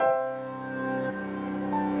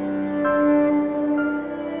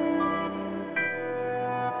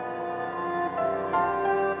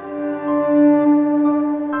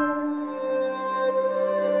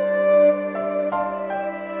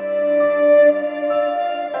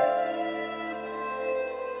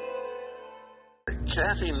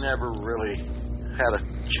Kathy never really had a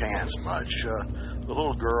chance much. The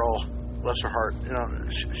little girl, bless her heart,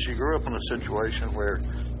 she grew up in a situation where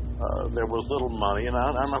there was little money, and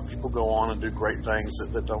I know people go on and do great things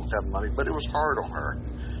that don't have money, but it was hard on her.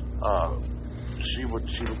 She would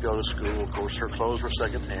go to school. Of course, her clothes were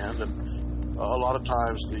secondhand, and a lot of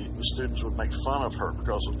times the students would make fun of her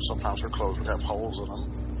because sometimes her clothes would have holes in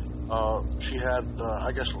them. She had,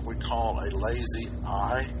 I guess, what we call a lazy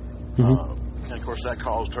eye, and of course that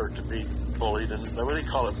caused her to be bullied. And they didn't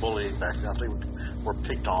call it bullying back then; I think we were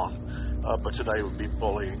picked on, but today it would be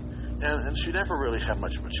bullying. And she never really had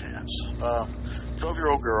much of a chance.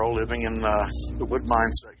 12-year-old girl living in the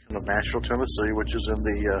Woodbine section of Nashville, Tennessee, which is in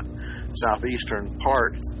the southeastern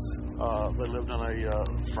part. They lived in a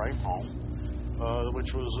frame home,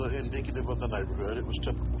 which was indicative of the neighborhood. It was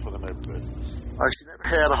typical for the neighborhood. She never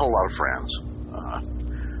had a whole lot of friends.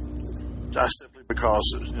 Simply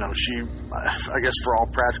because, she, I guess for all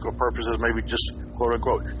practical purposes, maybe just, quote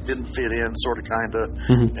unquote, didn't fit in, sort of, kind of,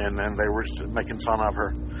 and then they were making fun of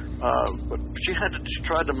her. But she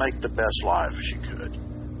tried to make the best life she could.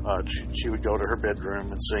 She would go to her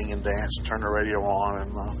bedroom and sing and dance and turn the radio on,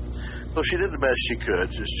 and so she did the best she could.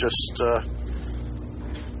 It's just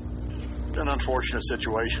an unfortunate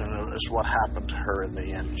situation. It's what happened to her in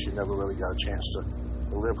the end. She never really got a chance to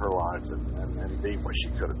live her life and be what she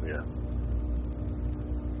could have been.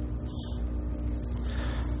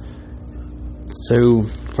 So,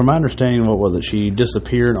 from my understanding, what was it? She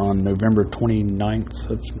disappeared on November 29th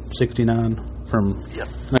of 69 from... Yep.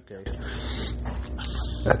 Okay.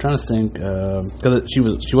 I'm trying to think, because she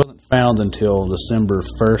wasn't found until December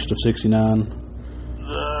 1st of 69.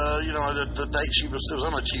 The date it was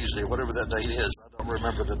on a Tuesday, whatever that date is. I don't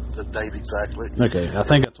remember the date exactly. Okay, I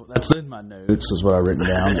think that's in my notes, is what I've written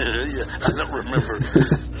down. Yeah, I don't remember.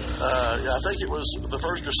 I think it was the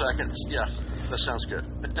first or second. Yeah, that sounds good.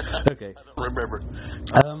 Okay. I don't remember.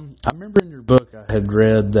 I remember in your book I had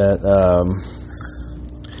read that,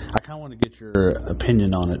 I kind of want to get your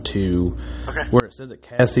opinion on it too. Okay. Where it said that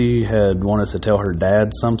Kathy had wanted to tell her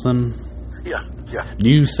dad something. Yeah. What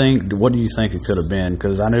do you think it could have been?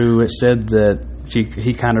 Because I knew it said that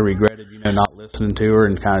he kind of regretted, not listening to her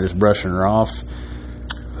and kind of just brushing her off.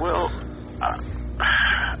 Well,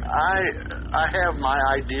 I have my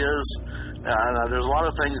ideas, and there's a lot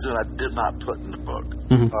of things that I did not put in the book,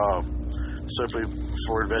 simply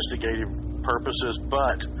for investigative purposes.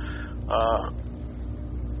 But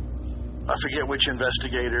I forget which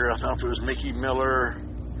investigator. I don't know if it was Mickey Miller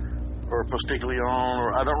or Postiglione,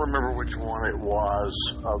 or I don't remember which one it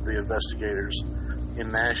was of the investigators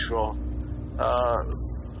in Nashville.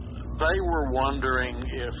 They were wondering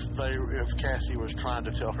if Kathy was trying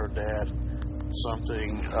to tell her dad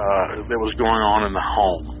something that was going on in the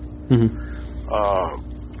home.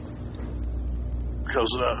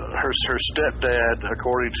 Because her stepdad,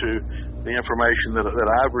 according to the information that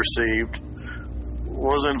I've received,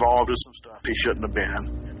 was involved in some stuff he shouldn't have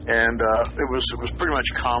been. And it was pretty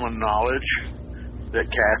much common knowledge that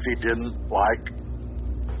Kathy didn't like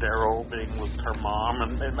Daryl being with her mom,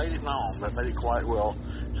 and made it known. That made it quite well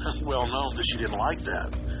known that she didn't like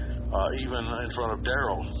that, even in front of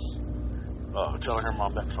Daryl, telling her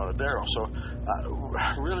mom that in front of Daryl. So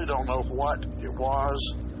I really don't know what it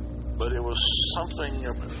was, but it was something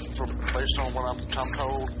based on what I'm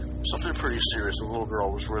told, something pretty serious. The little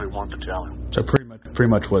girl was really wanting to tell him. So pretty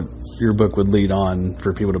much what your book would lead on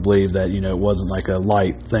for people to believe that, it wasn't like a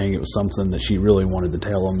light thing. It was something that she really wanted to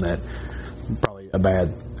tell him, that probably a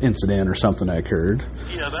bad incident or something that occurred.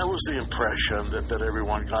 Yeah, that was the impression that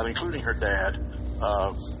everyone got, including her dad,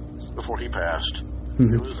 before he passed.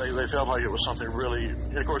 They felt like it was something really,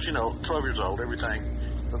 and of course, 12 years old, everything,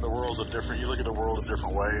 the world's different. You look at the world a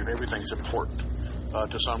different way, and everything's important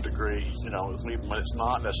to some degree, even when it's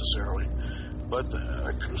not necessarily. But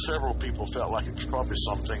several people felt like it was probably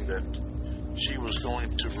something that she was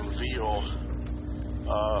going to reveal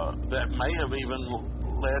that may have even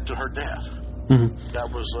led to her death. That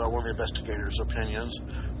was one of the investigators' opinions,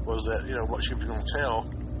 was that what she was going to tell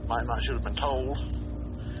should have been told,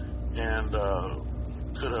 and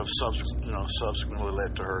could have subsequently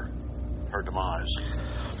led to her demise.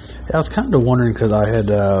 I was kind of wondering, because I had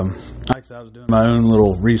I was doing my own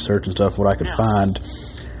little research and stuff, what I could find,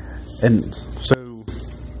 and so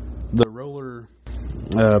the roller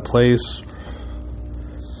place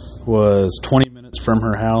was 20 minutes from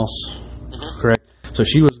her house, correct? So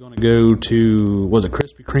she was going to go to, was it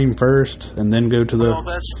Krispy Kreme first, and then go to the... Well,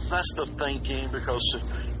 that's the thinking, because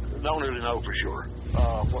I don't really know for sure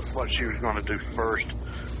what she was going to do first.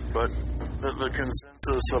 But the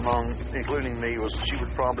consensus among, including me, was she would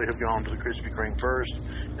probably have gone to the Krispy Kreme first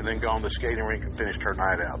and then gone to the skating rink and finished her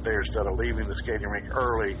night out there instead of leaving the skating rink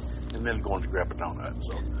early and then going to grab a donut.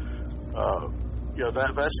 So,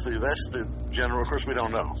 that's the general. Of course, we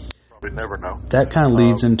don't know. Probably never know. That kind of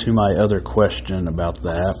leads into my other question about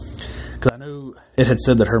that. Because I know it had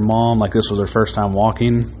said that her mom, like this was her first time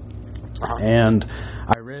walking. And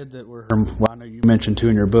I read that I know you mentioned too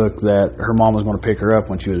in your book that her mom was going to pick her up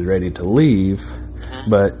when she was ready to leave,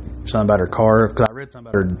 but something about her car, because I read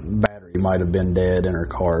something about her battery might have been dead in her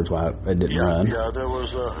car, is why it didn't run. Yeah, there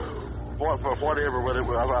was whatever, whether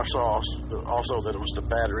I saw also that it was the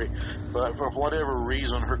battery, but for whatever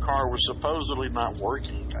reason, her car was supposedly not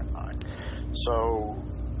working that night. So,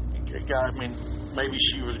 maybe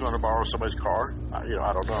she was going to borrow somebody's car. I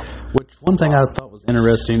don't know. Which one thing I thought was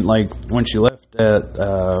interesting, like when she left at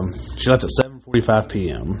 7:45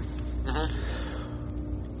 p.m.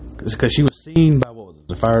 Because she was seen by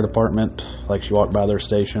the fire department. Like she walked by their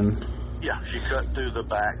station. Yeah, she cut through the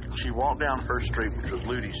back. She walked down her street, which was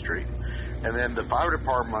Ludi Street, and then the fire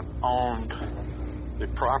department owned the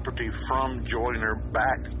property from Joyner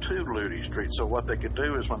back to Ludi Street. So what they could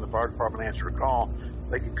do is when the fire department answered a call,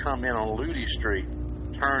 they could come in on Ludi Street,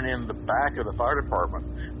 turn in the back of the fire department,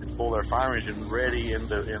 and pull their fire engine ready in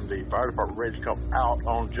the fire department ready to come out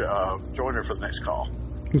on Joyner for the next call.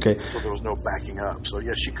 Okay. So there was no backing up. So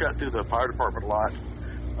yeah, she cut through the fire department lot.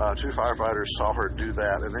 Two firefighters saw her do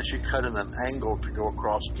that, and then she cut in an angle to go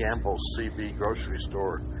across Gamble's CB grocery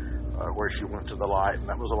store, where she went to the light, and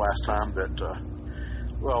that was the last time that.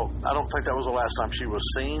 Well, I don't think that was the last time she was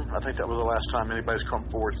seen. I think that was the last time anybody's come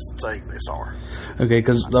forward saying they saw her. Okay,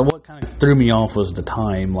 because what kind of threw me off was the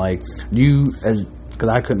time. Like, because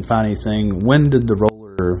I couldn't find anything. When did the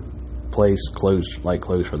roller place close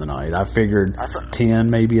for the night? I figured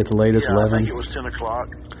 10 maybe at the latest, 11. I think it was 10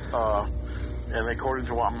 o'clock. And according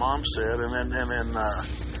to what Mom said, and then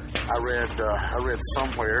I read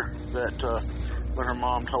somewhere that when her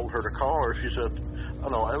mom told her to call her, she said, "Oh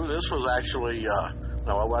no, this was actually."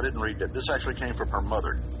 No, I didn't read that. This actually came from her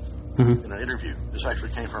mother in an interview. This actually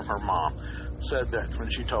came from her mom. Said that when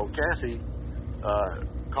she told Kathy,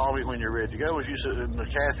 call me when you're ready to go, she said, and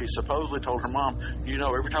Kathy supposedly told her mom,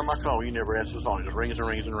 every time I call, you never answer the phone. It just rings and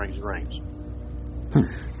rings and rings and rings.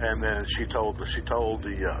 And then she told the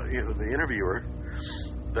interviewer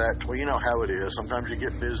that, well, you know how it is. Sometimes you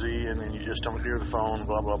get busy and then you just don't hear the phone,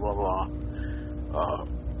 blah, blah, blah, blah.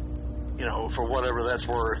 For whatever that's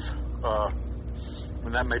worth,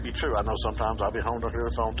 and that may be true. I know sometimes I'll be home to hear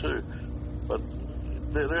the phone too. But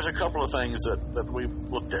there's a couple of things that we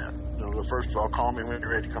looked at. First of all, call me when you're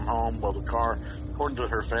ready to come home. Well, the car, according to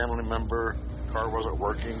her family member, the car wasn't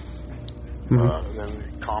working.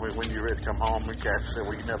 Then call me when you're ready to come home. And Kathy said,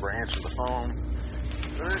 well, you never answer the phone.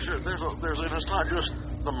 And it's not just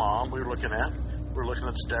the mom we're looking at. We're looking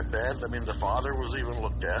at the stepdad. I mean, the father was even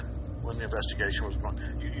looked at when the investigation was going.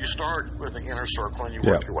 You start with the inner circle and you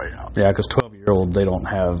work your way out. Yeah, because 12-year-old, they don't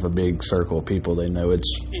have a big circle of people. They know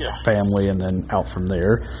it's family and then out from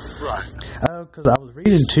there. Right. Because I was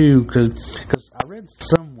reading, too, because I read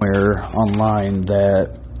somewhere online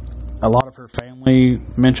that a lot of her family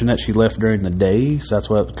mentioned that she left during the day, so that's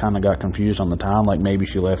what kind of got confused on the time. Like maybe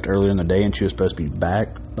she left earlier in the day and she was supposed to be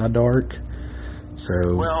back by dark.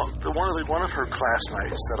 So one of her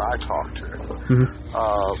classmates that I talked to,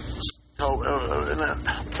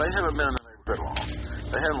 they haven't been in the neighborhood long.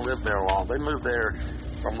 They haven't lived there long. They moved there,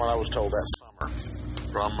 from what I was told, that summer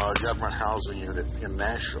from a government housing unit in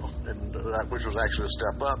Nashville, which was actually a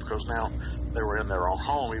step up because now they were in their own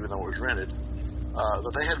home, even though it was rented.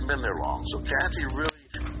 That they hadn't been there long. So Kathy really,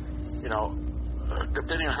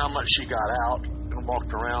 depending on how much she got out and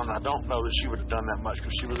walked around, I don't know that she would have done that much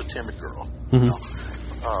because she was a timid girl.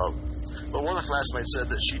 But one of the classmates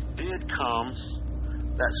said that she did come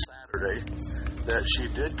that Saturday, that she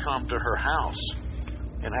did come to her house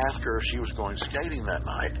and ask her if she was going skating that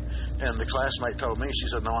night. And the classmate told me, she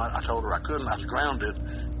said, no, I told her I couldn't. I was grounded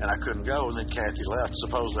and I couldn't go. And then Kathy left,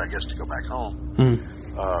 supposedly, I guess, to go back home.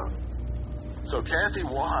 So Kathy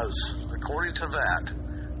was, according to that,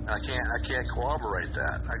 and I can't corroborate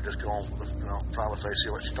that. I just go on with probably see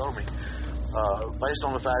what she told me. Based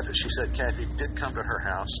on the fact that she said Kathy did come to her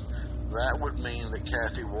house, that would mean that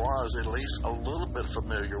Kathy was at least a little bit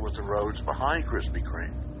familiar with the roads behind Krispy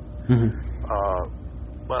Kreme.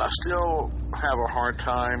 But I still have a hard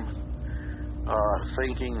time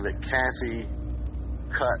thinking that Kathy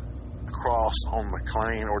cut across on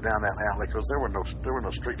McLean or down that alley because there were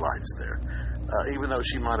no street lights there. Even though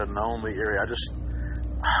she might have known the area, I just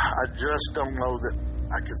don't know that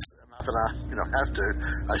I could. Not that I have to.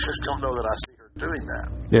 I just don't know that I see her doing that.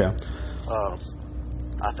 Yeah.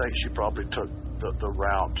 I think she probably took the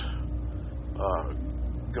route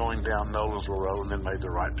going down Nolensville Road and then made the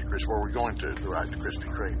right to Krispy, or we're going to the right to Krispy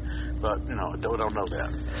Kreme. But, we don't know that.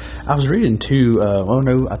 I was reading, too,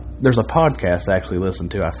 there's a podcast I actually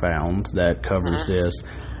listened to, I found, that covers this.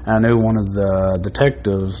 I know one of the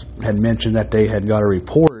detectives had mentioned that they had got a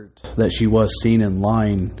report that she was seen in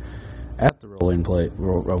line at the rolling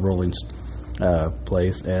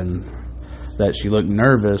place, and that she looked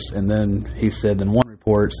nervous, and then he said, then one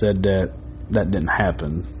report said that didn't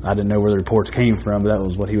happen. I didn't know where the reports came from, but that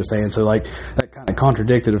was what he was saying. So, like, that kind of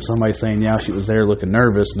contradicted of somebody saying, yeah, she was there looking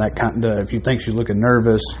nervous, and that kind of, if you think she's looking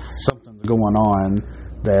nervous, something's going on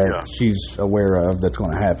that she's aware of that's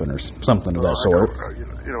going to happen, or something of that sort.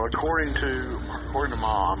 According to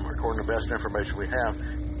Mom, according to the best information we have,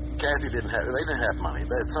 Kathy didn't have money.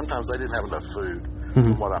 Sometimes they didn't have enough food,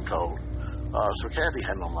 from what I'm told. So Kathy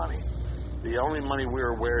had no money. The only money we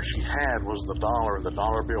were aware she had was the dollar, and the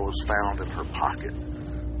dollar bill was found in her pocket,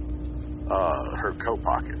 her coat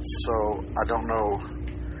pocket. So I don't know.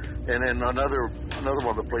 And then another one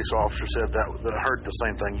of the police officers said that heard the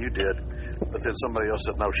same thing you did, but then somebody else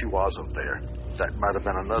said no, she wasn't there. That might have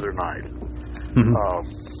been another night.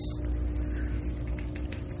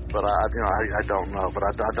 But I don't know. But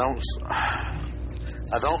I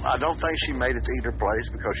don't think she made it to either place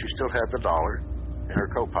because she still had the dollar in her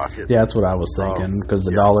coat pocket. Yeah, that's what I was thinking, because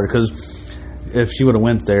the dollar. Because if she would have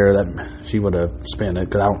went there, that she would have spent it.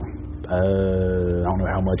 Because I don't know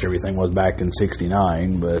how much everything was back in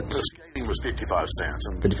 '69, but the skating was 55 cents.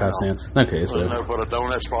 And, 55 cents. Okay, so but a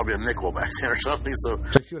donut's probably a nickel back then or something. So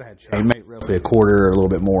she would have had change, maybe roughly a quarter or a little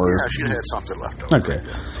bit more. Yeah, she had something left over. Okay,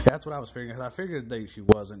 that's what I was figuring. I figured that she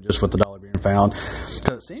wasn't just with the dollar being found,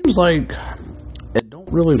 because it seems like it don't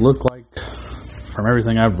really look like, from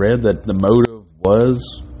everything I've read, that the motive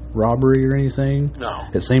was robbery or anything. No.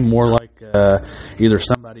 It seemed more like either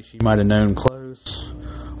somebody she might have known close,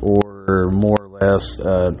 or more or less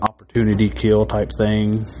an opportunity kill type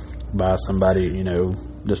thing by somebody,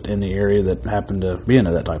 just in the area that happened to be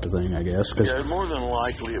into that type of thing, I guess. Yeah, more than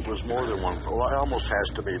likely it was more than one. Well, it almost has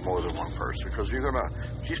to be more than one person, because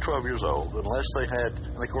she's 12 years old, unless they had,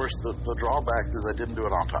 and of course the drawback is they didn't do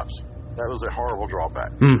an autopsy. That was a horrible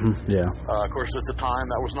drawback. Yeah. Of course, at the time,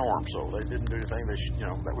 that was norm, so they didn't do anything.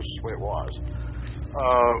 That was just the way it was.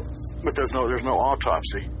 But there's no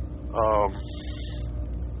autopsy.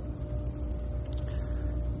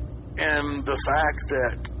 And the fact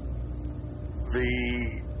that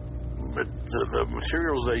the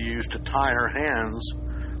materials they used to tie her hands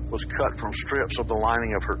was cut from strips of the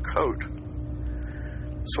lining of her coat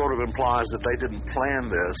sort of implies that they didn't plan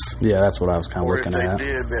this. Yeah, that's what I was kind of looking at. Or if they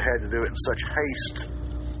did, they had to do it in such haste.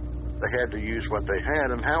 They had to use what they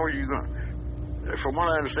had. And how are you going? From what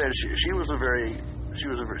I understand, she was a very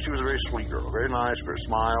sweet girl, very nice, very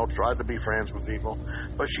smiled, tried to be friends with people,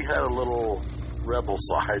 but she had a little rebel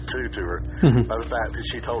side too to her by the fact that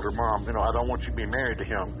she told her mom, I don't want you to be married to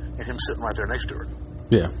him, and him sitting right there next to her.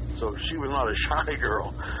 Yeah. So she was not a shy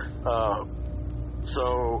girl.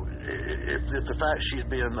 So if the fact she's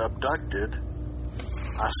being abducted,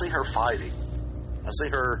 I see her fighting. I see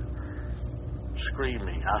her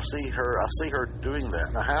screaming. I see her doing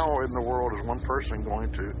that. Now, how in the world is one person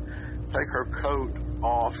going to take her coat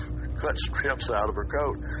off, cut strips out of her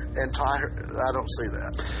coat, and tie her? I don't see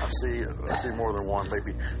that. I see more than one,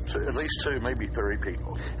 maybe two, at least two, maybe three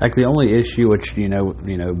people. Like the only issue, which being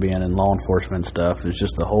in law enforcement stuff, is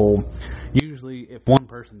just the whole. Usually, if one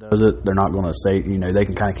person does it, they're not going to say. They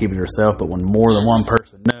can kind of keep it to themselves. But when more than one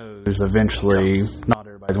person knows, eventually, not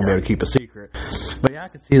everybody's going to be able to keep a secret. But yeah, I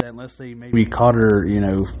could see that unless they maybe caught her,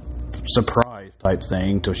 surprise type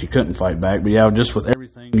thing till she couldn't fight back. But yeah, just with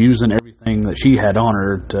using everything that she had on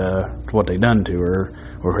her to what they done to her,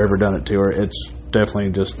 or whoever done it to her, it's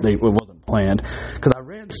definitely it wasn't planned. Because I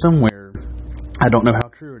read somewhere, I don't know how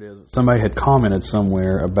true it is, somebody had commented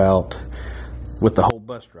somewhere about with the whole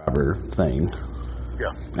bus driver thing.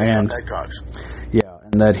 Yeah, and Cox. Yeah,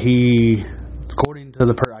 and that he, according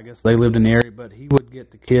to I guess they lived in the area, but he would get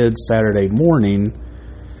the kids Saturday morning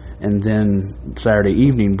and then Saturday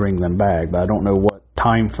evening bring them back. But I don't know what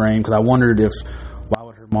time frame, because I wondered why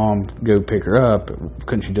would her mom go pick her up?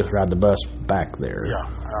 Couldn't she just ride the bus back there? Yeah,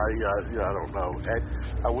 I don't know.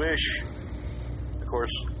 I wish, of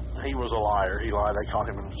course, he was a liar. He lied. They caught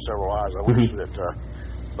him in several lies. I wish that the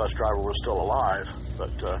bus driver was still alive,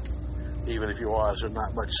 but even if he was, there's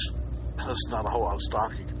not a whole lot of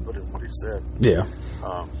stock you can put in what he said. Yeah.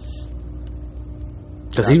 I'm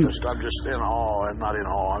just in awe, and not in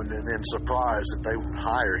awe, and surprised that they would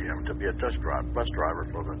hire him to be a bus driver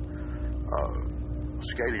for the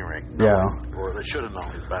skating rink. Or they should have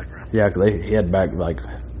known his background. Yeah, because he had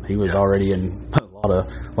he was already in a lot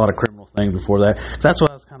of criminal things before that. That's what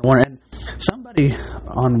I was kind of wondering. And somebody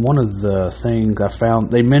on one of the things I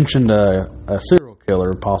found, they mentioned a serial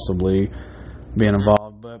killer possibly being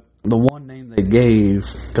involved, but the one name they gave,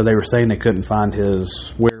 because they were saying they couldn't find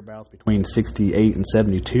his whereabouts between 68 and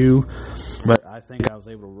 72, but I think I was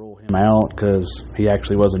able to rule him out because he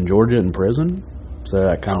actually was in Georgia in prison. So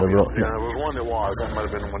that kind of... Yeah, there was one that was. That might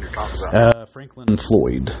have been the one you're talking about. Franklin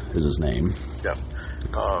Floyd is his name. Yeah.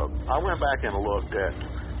 I went back and looked at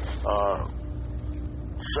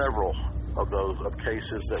several of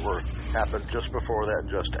cases that happened just before that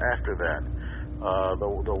and just after that.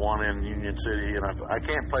 The one in Union City, and I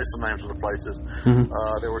can't place the names of the places. Mm-hmm.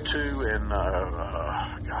 There were two in,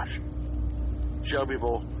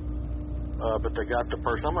 Shelbyville. But they got the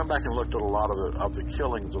person. I went back and looked at a lot of the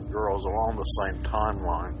killings of girls along the same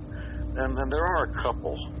timeline, and there are a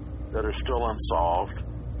couple that are still unsolved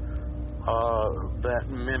that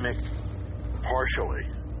mimic partially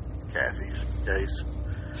Kathy's case.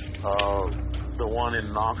 The one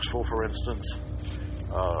in Knoxville, for instance,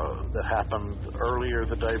 that happened earlier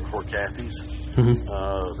the day before Kathy's. Mm-hmm.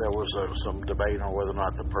 There was some debate on whether or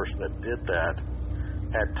not the person that did that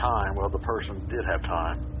had time. Well, the person did have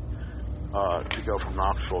time. To go from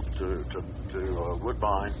Knoxville to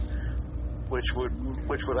Woodbine, which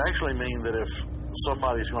would actually mean that if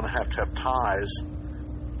somebody's going to have ties,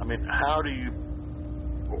 I mean,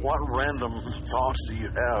 what random thoughts do you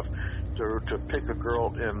have to pick a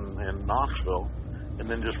girl in Knoxville and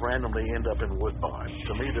then just randomly end up in Woodbine?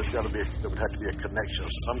 To me, there would have to be a connection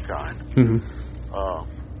of some kind. Mm-hmm.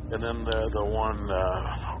 And then the one,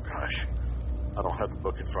 I don't have the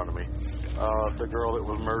book in front of me. The girl that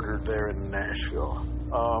was murdered there in Nashville,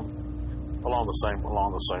 along the same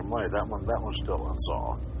way. That one's still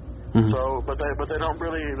unsolved. Mm-hmm. So, but they don't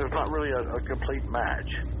really. There's not really a complete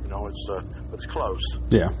match. It's close.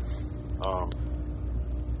 Yeah.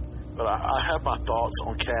 But I have my thoughts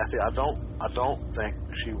on Kathy. I don't think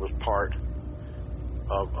she was part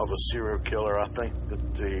of a serial killer. I think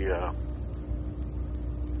that the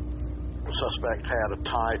suspect had a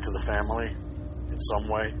tie to the family in some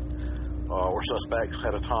way, or suspects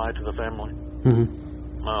had a tie to the family. Mm-hmm.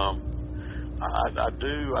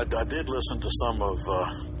 I did listen to some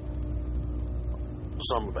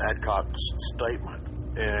of Adcock's statement,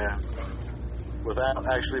 and without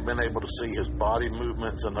actually being able to see his body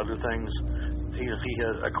movements and other things, he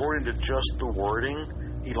had, according to just the wording,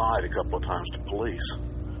 he lied a couple of times to police.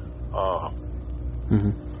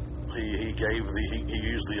 Mm-hmm. He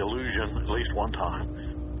used the illusion at least one time.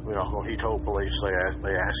 When he told police, they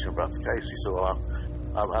asked him about the case. He said, "Well,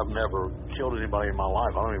 I've never killed anybody in my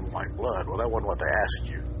life. I don't even like blood." Well, that wasn't what they asked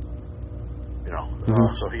you.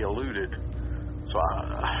 Mm-hmm. So he alluded. So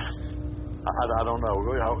I don't know.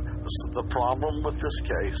 The problem with this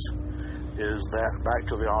case is that back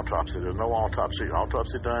to the autopsy. There's no autopsy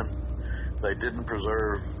done. They didn't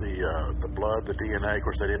preserve the blood, the DNA. Of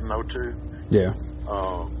course, they didn't know to. Yeah.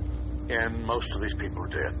 And most of these people are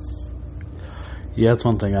dead. Yeah, that's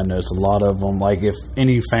one thing I noticed. A lot of them, like if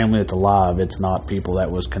any family that's alive, it's not people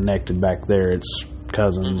that was connected back there. It's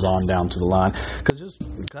cousins on down to the line. Because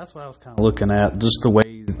that's what I was kind of looking at, just the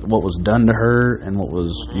way what was done to her and what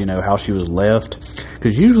was, how she was left.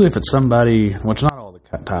 Because usually if it's somebody, which not all the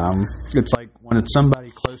time, it's like when it's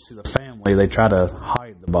somebody close to the family, they try to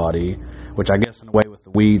hide the body, which I guess in a way with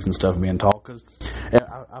the weeds and stuff being tall. Because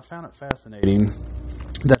I found it fascinating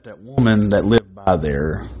that woman that lived by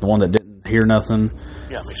there, the one that didn't hear nothing.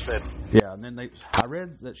 Yeah, they said. Yeah, and then I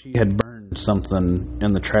read that she had burned something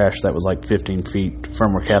in the trash that was like 15 feet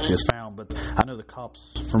from where Kathy was found. But I know the cops,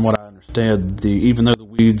 from what I understand, even though the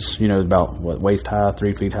weeds, about waist high,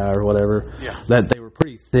 3 feet high or whatever, that they were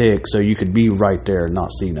pretty thick, so you could be right there and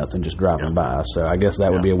not see nothing just driving by. So I guess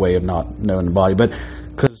that would be a way of not knowing the body. But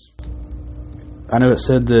because I know it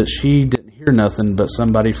said that she didn't hear nothing, but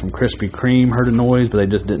somebody from Krispy Kreme heard a noise, but they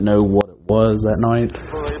just didn't know what it was that night.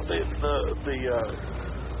 Well, the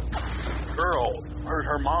girl,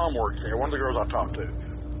 her mom worked there. One of the girls I talked to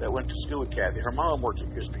that went to school with Kathy, her mom worked at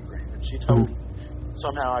Krispy Kreme, and she told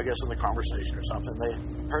somehow, I guess in the conversation or something, they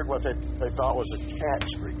heard what they thought was a cat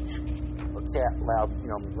screech, or cat loud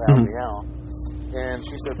meow, and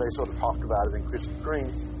she said they sort of talked about it in Krispy Kreme,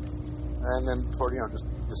 and then sort of just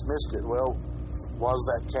dismissed it. Well, was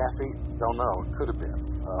that Kathy? Don't know. It could have been.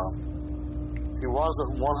 She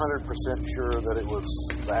wasn't 100% sure that it was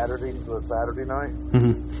Saturday night.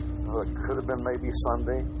 Mm-hmm. It could have been maybe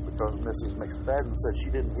Sunday, because Mrs. McSpadden said she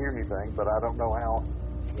didn't hear anything, but I don't know how.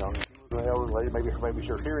 She was an elderly lady. Maybe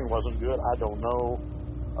her hearing wasn't good. I don't know.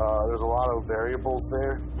 There's a lot of variables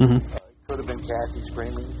there. Mm-hmm. It could have been Kathy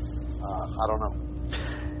screaming. I don't know.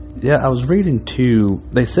 Yeah, I was reading too.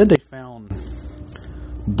 They said they found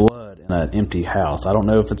blood in an empty house. I don't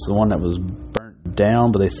know if it's the one that was burnt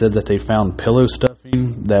down, but they said that they found pillow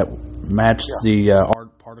stuffing that matched the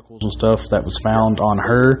art particles and stuff that was found on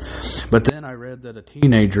her. But then I read that a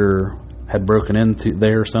teenager had broken into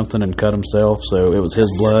there or something and cut himself, so it was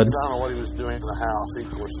his blood. I don't know what he was doing in the house. Of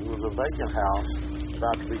course, it was a vacant house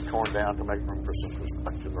about to be torn down to make room for some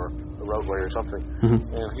construction or a roadway or something.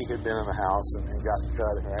 Mm-hmm. And he had been in the house and got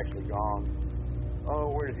cut and had actually gone. Oh,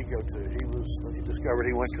 where did he go to? He discovered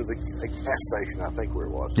he went to a gas station, I think, where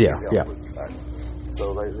it was. Yeah.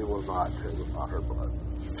 So it was not her blood.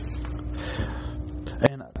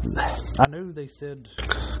 And I know they said,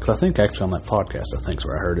 because I think actually on that podcast, I think is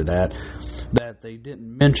where I heard it at, that they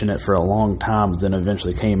didn't mention it for a long time, but then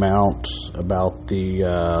eventually came out about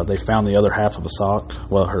they found the other half of a sock,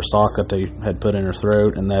 her sock that they had put in her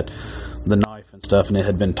throat, and that the knife and stuff, and it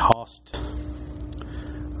had been tossed,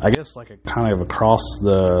 I guess like a kind of across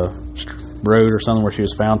the road or something where she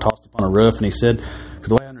was found, tossed up on a roof. And he said, because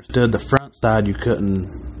the way I understood, the front side you couldn't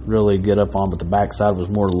really get up on, but the back side was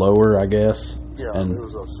more lower, I guess. Yeah, and it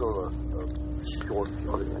was a sort of short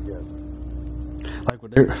building, I guess. Like,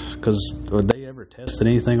 would they ever tested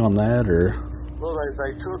anything on that, or? Well,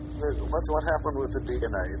 they took what happened with the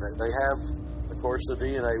DNA. They have, of course, the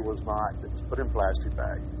DNA was not. It's put in plastic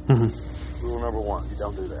bag. Mm-hmm. Rule number 1: you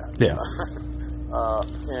don't do that. Yeah.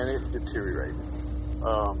 And it deteriorated.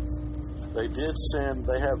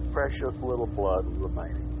 They have precious little blood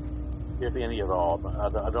remaining, if any at all.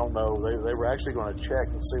 I don't know. They were actually going to check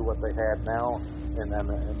and see what they had now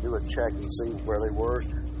and do a check and see where they were.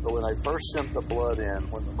 But when they first sent the blood in,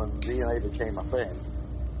 when DNA became a thing,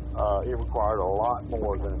 it required a lot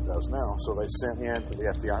more than it does now. So they sent in to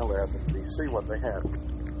the FBI lab in D.C. what they had.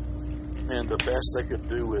 And the best they could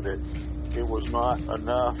do with it, it was not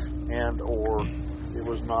enough or it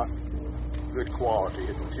was not good quality.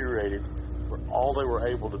 It deteriorated. All they were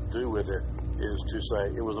able to do with it is to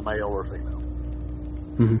say it was a male or female.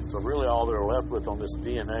 Mm-hmm. So really all they're left with on this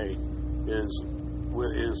DNA is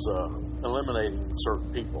eliminating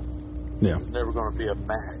certain people. Yeah. It's never going to be a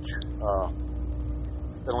match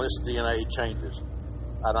unless DNA changes.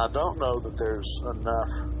 And I don't know that there's enough,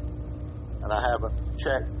 and I haven't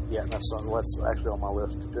checked yet, and that's what's actually on my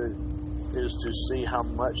list to do, is to see how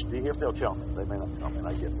much, if they'll tell me, they may not tell me, and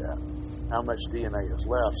I get that, how much DNA is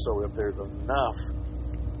left. So if there's enough,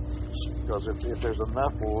 because if there's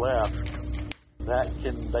enough left,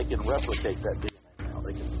 they can replicate that DNA now.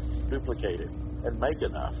 They can duplicate it and make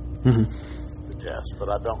enough to test. But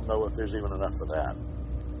I don't know if there's even enough for that.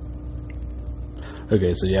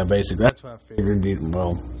 Okay, so yeah, basically that's what I figured.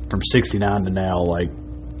 Well, from 69 to now, like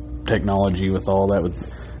technology with all that,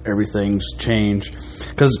 with everything's changed.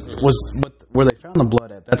 Because where they found the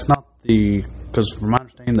blood at, that's not because from my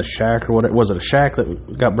understanding, the shack or what was it, a shack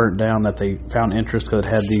that got burnt down that they found interest because it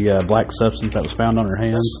had the black substance that was found on her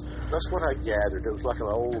hands? That's what I gathered. It was like an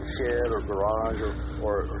old shed or garage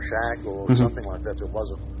or shack or something like that that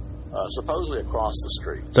wasn't supposedly across the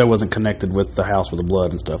street. So it wasn't connected with the house where the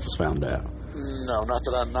blood and stuff was found at? No, not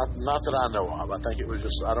that I know of. I think it was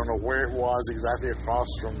just, I don't know where it was exactly, across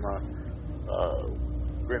from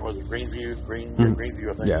Greenview,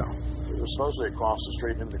 I think. Yeah. It was supposedly across the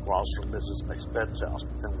street and across from Mrs. McSpedd's house.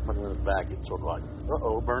 But then when we went back, it's sort of like,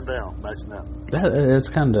 burned down. Imagine that. It's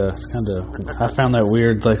kind of. I found that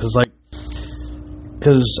weird, because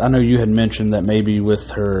I know you had mentioned that maybe with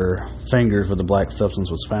her fingers where the black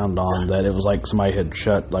substance was found on, that it was like somebody had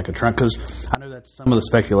shut like a trunk. Because I know that's some of the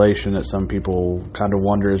speculation that some people kind of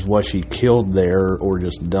wonder is, was she killed there or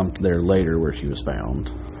just dumped there later where she was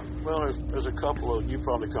found? Well, there's a couple of, you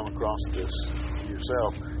probably come across this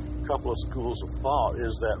yourself, a couple of schools of thought.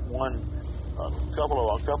 Is that one, a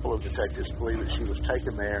couple of detectives believe that she was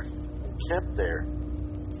taken there and kept there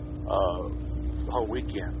the whole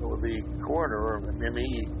weekend. The coroner, or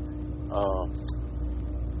M.E.,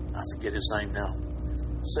 I forget his name now,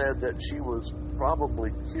 said that she was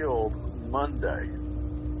probably killed Monday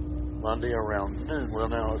around noon. Well,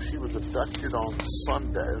 now, if she was abducted on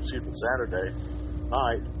Saturday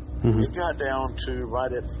night, it got down to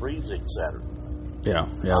right at freezing Saturday. Yeah.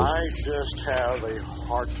 I just have a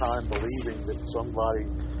hard time believing that somebody,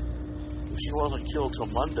 if she wasn't killed till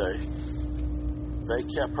Monday, they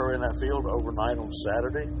kept her in that field overnight on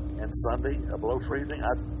Saturday and Sunday below freezing.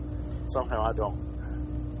 I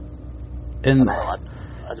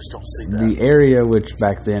just don't see that. The area, which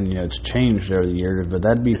back then, it's changed over the years, but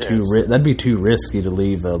that'd be too risky to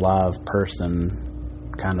leave a live person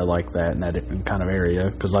kind of like that in that kind of area.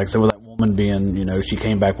 Because, like, so with that woman woman being, she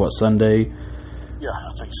came back, Sunday? Yeah,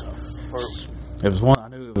 I think so. It was one, I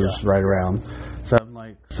knew it was right around. So I'm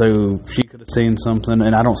like, so she could have seen something,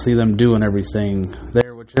 and I don't see them doing everything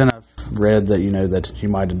there, which then I've read that, that she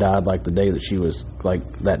might have died like the day that she was,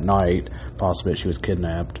 like that night, possibly she was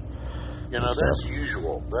kidnapped. That's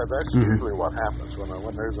usual. That's usually what happens when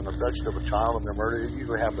there's an abduction of a child and they're murdered. It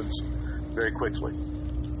usually happens very quickly.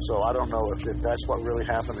 So I don't know if that's what really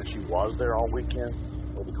happened and she was there all weekend,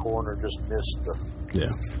 or the coroner just missed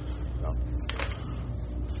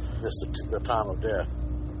the time of death.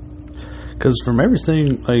 Because from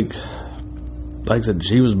everything, like I said,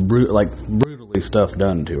 she was brutally stuff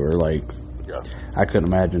done to her. Like, I couldn't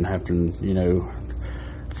imagine having,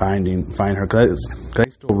 find her. Cause they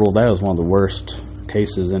still ruled that as one of the worst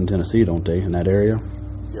cases in Tennessee, don't they, in that area?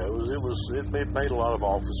 Yeah, it made a lot of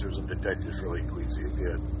officers and detectives really queasy. It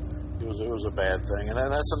did. It was a bad thing, and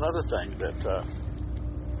that's another thing that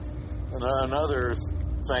another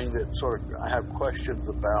thing that sort of I have questions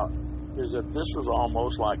about is that this was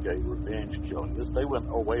almost like a revenge killing. They went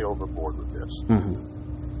way overboard with this.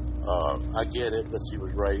 Mm-hmm. I get it that she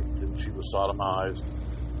was raped and she was sodomized,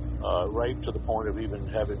 raped to the point of even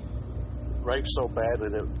having raped so badly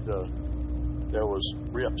that there was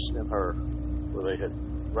rips in her where they had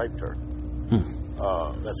raped her.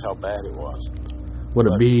 That's how bad it was. Would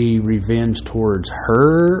it be revenge towards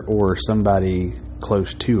her or somebody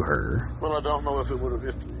close to her? Well, I don't know if it would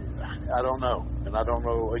have. I don't know. And I don't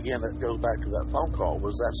know, again, it goes back to that phone call.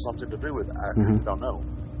 Was that something to do with it? I don't know.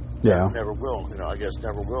 Yeah. Never will. I guess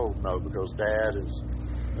never will know, because Dad is,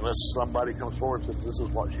 unless somebody comes forward and says this is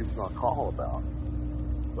what she was going to call about.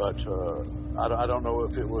 But I don't know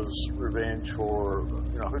if it was revenge for,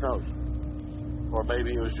 who knows. Or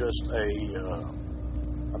maybe it was just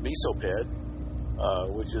a mesoped,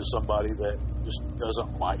 which is somebody that just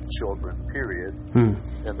doesn't like children, period.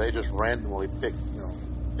 And they just randomly pick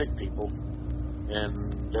people, and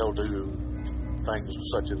they'll do things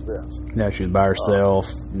such as this. Yeah, she was by herself,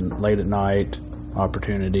 late at night,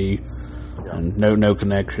 opportunity, and no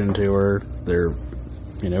connection to her. They're,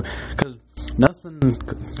 because nothing.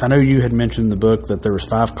 I know you had mentioned in the book that there was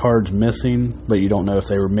 5 cards missing, but you don't know if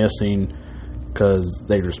they were missing because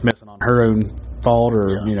they were just missing on her own fault, or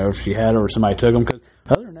if she had it or somebody took them. Because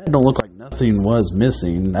other than that, it don't look like nothing was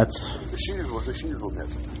missing. That's the shoes were missing.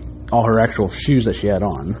 All her actual shoes that she had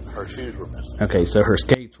on. Her shoes were missing. Okay, so her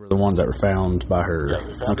skates were the ones that were found by her. Yeah,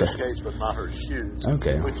 we found her skates, but not her shoes.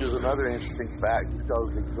 Okay. Which is another interesting fact,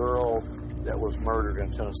 because the girl that was murdered in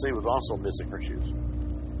Tennessee was also missing her shoes.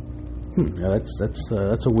 Yeah,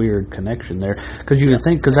 that's a weird connection there, because you would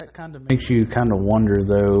think, because that kind of makes you kind of wonder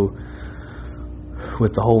though,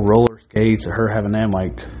 with the whole roller skates, her having them,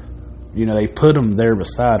 like, they put them there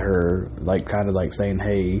beside her, like kind of like saying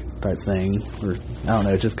 "hey" type thing, or I don't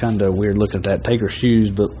know. It's just kind of weird looking at that. Take her shoes,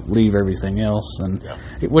 but leave everything else, and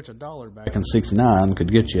which $1 back in '69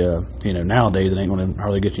 could get you. Nowadays it ain't going to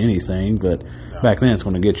hardly get you anything, but back then it's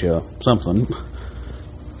going to get you something.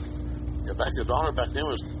 Yeah, $1 back then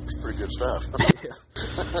was pretty good stuff.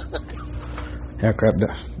 Yeah, crap.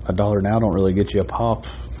 $1 now don't really get you a pop,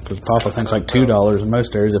 because pop I think's like $2 in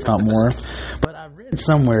most areas, if not more. But I read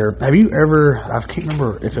somewhere. Have you ever? I can't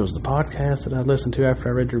remember if it was the podcast that I listened to after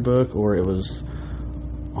I read your book, or it was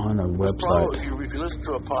on a website. If you listen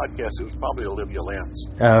to a podcast, it was probably Olivia Lenz.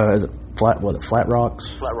 Is it Flat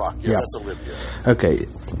Rocks? Flat Rock, yeah, that's Olivia. Okay,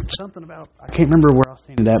 something about, I can't remember where I was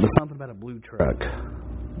seeing it at, but something about a blue truck.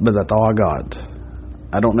 But that's all I got.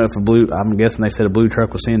 I don't know if I'm guessing they said a blue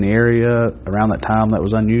truck was seen in the area around that time that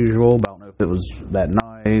was unusual, but I don't know if it was that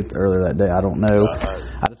night, earlier that day, I don't know.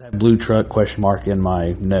 I just had blue truck ? In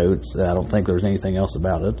my notes. I don't think there was anything else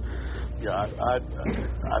about it. Yeah, I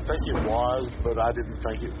think it was, but I didn't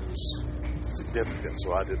think it was significant,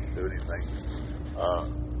 so I didn't do anything.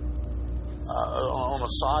 On a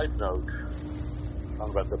side note,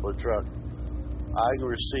 talking about the blue truck, I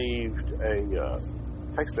received a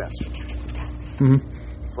text message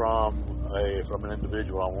from an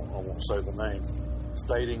individual, I won't say the name,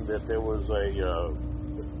 stating that there was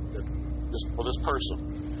this person,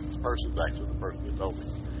 actually the person who told me,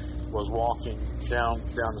 was walking down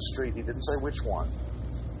the street. He didn't say which one.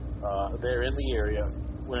 There in the area,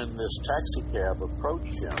 when this taxi cab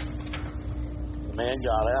approached him, the man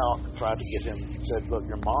got out and tried to get him, said, "Look,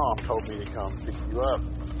 your mom told me to come pick you up."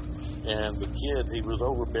 And the kid, he was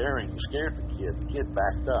overbearing, scared the kid. The kid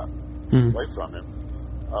backed up away from him.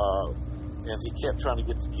 And he kept trying to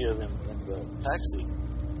get the kid in the taxi.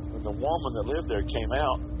 When the woman that lived there came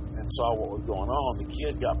out and saw what was going on, the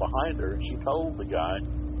kid got behind her, and she told the guy,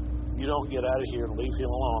 "You don't get out of here and leave him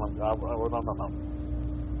alone." No.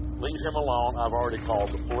 leave him alone. I've already called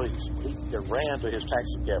the police. He ran to his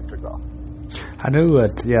taxi cab, took off. I know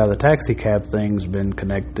the taxi cab thing's been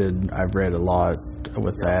connected. I've read a lot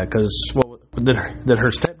with that because did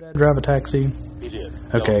her stepdad drive a taxi? He did.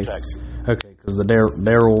 Okay. Taxi. Okay, because the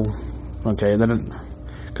Daryl. Okay, then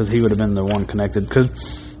because he would have been the one connected.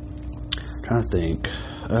 Because I'm trying to think.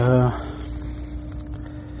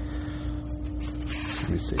 Let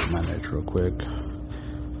me see my notes real quick.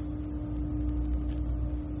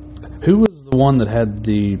 Who was the one that had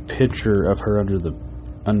the picture of her under the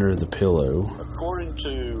pillow? According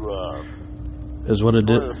to is what it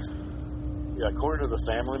did. According to the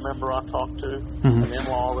family member I talked to, Mm-hmm. an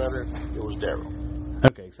in-law rather, it was Daryl.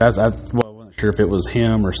 Okay, so I wasn't sure if it was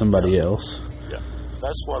him or somebody else. Yeah,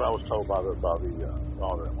 that's what I was told by the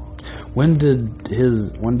daughter-in-law. When did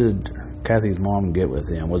Kathy's mom get with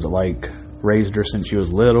him? Was it like raised her since she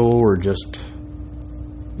was little, or just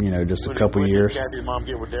a couple years? Did Kathy's mom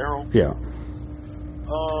get with Daryl? Yeah.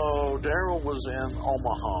 Oh, Daryl was in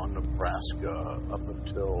Omaha, Nebraska up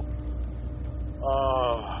until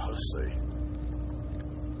let's see,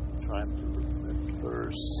 trying to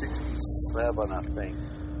remember, 67, I think.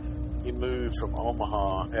 He moved from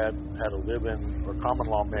Omaha, had a live-in or common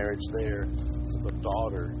law marriage there with a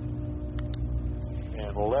daughter,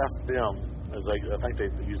 and left them. I think they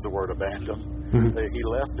used the word abandoned. Mm-hmm. He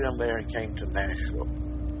left them there and came to Nashville.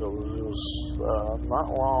 So it was not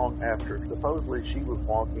long after. Supposedly she was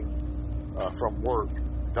walking from work.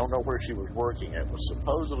 Don't know where she was working at, but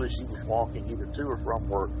supposedly she was walking either to or from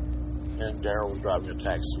work, and Daryl was driving a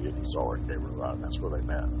taxi, and he saw her and they were riding. That's where they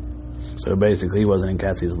met. So basically, he wasn't in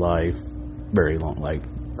Kathy's life very long, like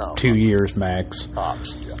 2 years max.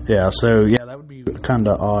 Tops, yeah. So that would be kind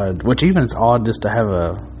of odd. Which even it's odd just to have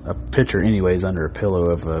a picture, anyways, under a pillow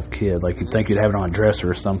of a kid. Like you'd think you'd have it on a dresser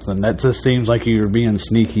or something. That just seems like you're being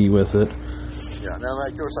sneaky with it. Yeah. Now,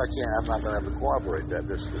 of course, I'm not going to ever corroborate that.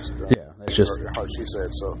 That's just what she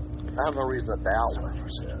said. So I have no reason to doubt what she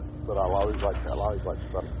said. But I'll always like to try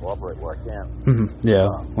to corroborate where I can. Mm-hmm. Yeah,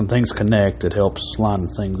 when things connect, it helps line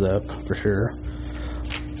things up for sure.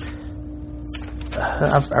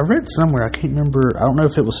 I read somewhere, I can't remember, I don't know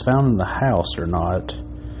if it was found in the house or not,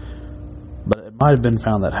 but it might have been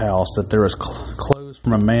found that house, that there was clothes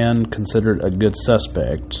from a man considered a good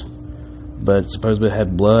suspect, but supposedly it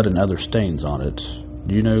had blood and other stains on it.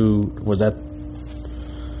 Do you know, was that?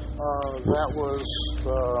 That was,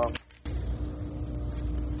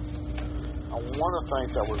 I want to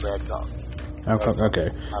think that was Adcock. Okay.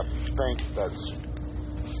 I think that's,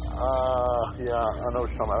 yeah, I know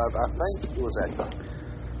what you're talking about. I think it was Adcock.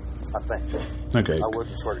 I think. Okay. I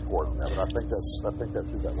wouldn't swear to court on that, but I think that's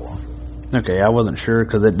who that belonged to. Okay, I wasn't sure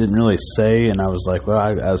because it didn't really say, and I was like, well,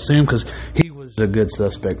 I assume because he was a good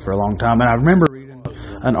suspect for a long time. And I remember reading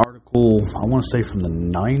an article, I want to say from the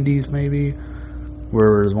 90s maybe,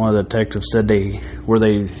 where one of the detectives said they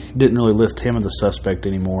didn't really list him as a suspect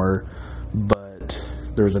anymore, but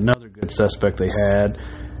there was another good suspect they had,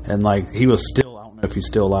 and like he was still, I don't know if he's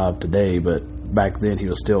still alive today, but back then he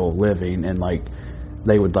was still living, and like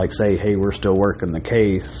they would like say, hey, we're still working the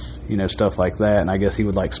case, stuff like that, and I guess he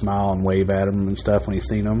would like smile and wave at him and stuff when he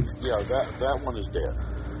seen him. Yeah, that one is dead.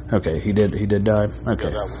 Okay, he did die. Okay,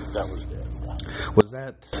 yeah, that was dead. Was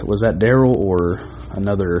that Daryl or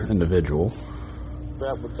another individual?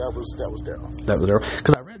 That was Daryl. That was Daryl.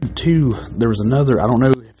 Because I read too, there was another, I don't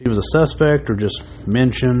know if he was a suspect or just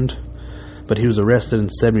mentioned, but he was arrested in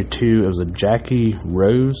 72. It was a Jackie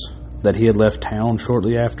Rose that he had left town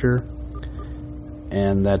shortly after,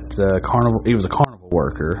 and that he was a carnival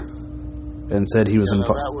worker, and said he was that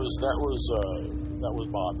was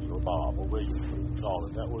Bobby or Bob or William, what you call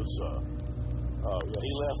it. That was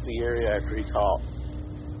he left the area after he caught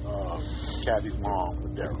Kathy's mom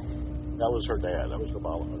with Daryl. That was her dad. That was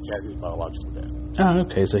Kathy's biological dad. Oh,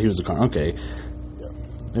 okay. So he was okay. Yeah.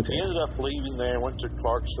 Okay. He ended up leaving there, went to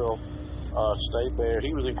Clarksville, stayed there.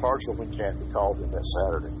 He was in Clarksville when Kathy called him that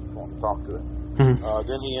Saturday, wanted to talk to him. Mm-hmm.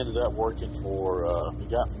 Then he ended up working for, he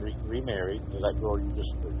got remarried. That girl, the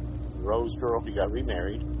Rose girl, he got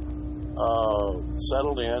remarried.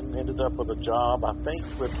 Settled in, ended up with a job, I think,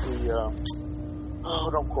 with the,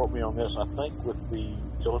 don't quote me on this, I think with the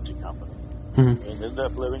utility company. Mm-hmm. And ended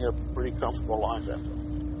up living a pretty comfortable life after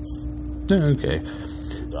that. Okay.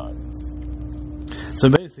 He died. So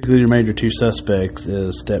basically, your major two suspects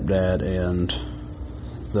is stepdad and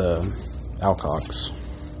the Alcocks.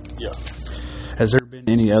 Yeah. Has there been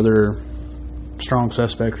any other strong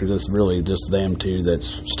suspects, or is this really just them two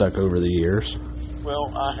that's stuck over the years?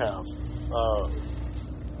 Well, I have.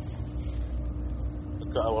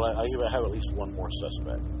 I have at least one more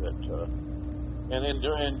suspect that And in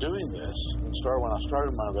doing this, when I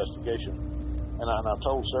started my investigation, and I've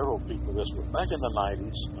told several people this, but back in the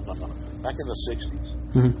 90s, back in the 60s,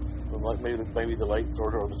 like maybe the late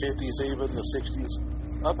or the 50s, even the 60s,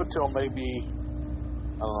 up until maybe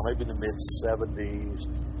the mid 70s,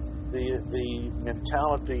 the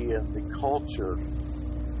mentality and the culture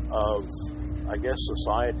of, I guess,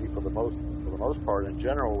 society for the most part in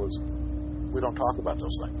general was, we don't talk about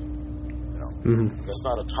those things. That's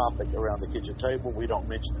not a topic around the kitchen table. We don't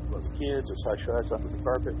mention it for the kids. It's hush hush under the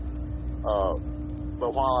carpet.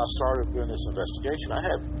 But while I started doing this investigation, I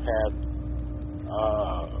have had,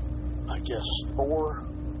 I guess, four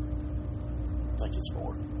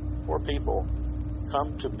people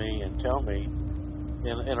come to me and tell me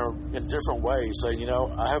in different ways, say,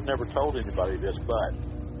 I have never told anybody this, but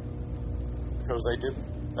because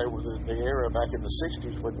they were the era back in the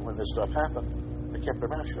 60s when this stuff happened. They kept their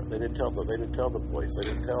mouth shut. They didn't tell the police. They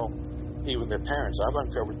didn't tell even their parents. I've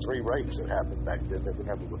uncovered 3 rapes that happened back then that were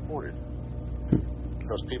never reported,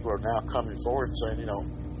 because people are now coming forward and saying,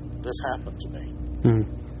 this happened to me.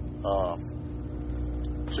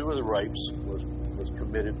 2 of the rapes was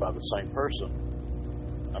committed by the same person.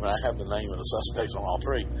 I mean, I have the name of the suspects on all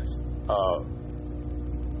 3.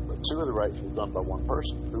 But 2 of the rapes were done by one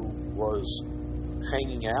person who was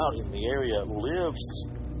hanging out in the area,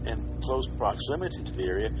 lives in close proximity to the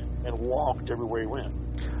area, and walked everywhere he went.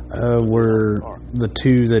 Were the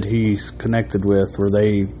 2 that he connected with, were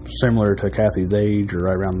they similar to Kathy's age or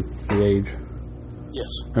right around the age?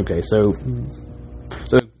 Yes. Okay, so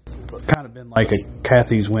kind of been like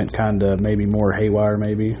Kathy's went kind of maybe more haywire,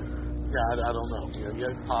 maybe? Yeah, I don't know.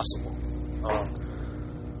 Yeah, possible.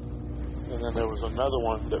 And then there was another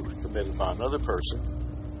one that was committed by another person.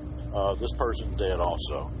 This person dead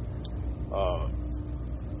also.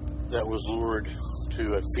 That was lured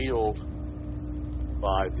to a field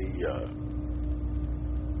by the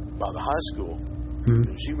high school.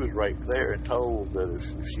 And she was raped there and told that if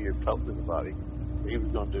she had told anybody, he was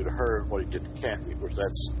going to do to her what he did to Kathy. Of course,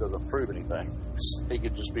 that doesn't prove anything. He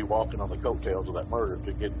could just be walking on the coattails of that murder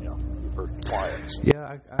to get the person quiet.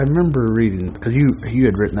 Yeah, I remember reading, because you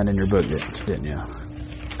had written that in your book, didn't you?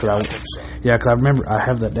 I think so. Yeah, because I remember, I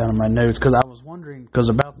have that down in my notes, because I was wondering, because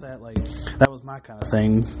about that, like, that was my kind of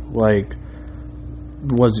thing, like,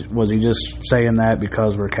 was he just saying that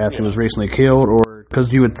because where Kathy was recently killed, or,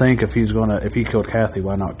 because you would think if he killed Kathy,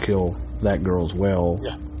 why not kill that girl as well?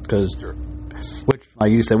 Yeah, because, which,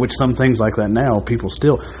 like you said, which some things like that now, people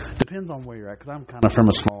still, depends on where you're at, because I'm kind of from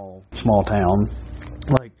a small town,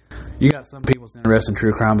 like, you got some people that's interested in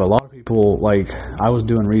true crime, but a lot of people, like, I was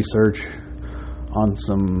doing research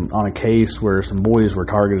on a case where some boys were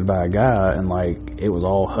targeted by a guy, and like it was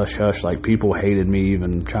all hush hush, like people hated me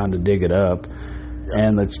even trying to dig it up,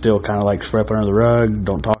 and it's still kind of like swept under the rug,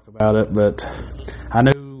 don't talk about it. But I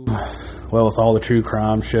know, well, with all the true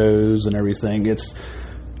crime shows and everything, it's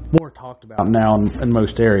more talked about now in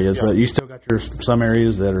most areas, but you still got some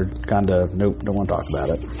areas that are kind of nope, don't want to talk about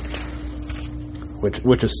it,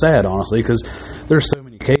 which is sad, honestly, because there's so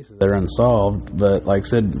many cases that are unsolved. But like I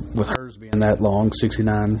said, with hers being that long,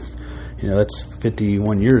 69, that's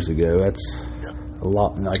 51 years ago. That's a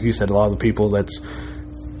lot. Like you said, a lot of the people that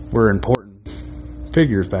were important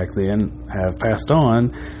figures back then have passed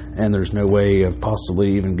on, and there's no way of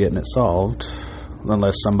possibly even getting it solved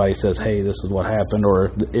unless somebody says, hey, this is what happened,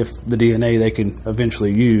 or if the DNA they can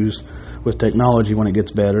eventually use with technology when it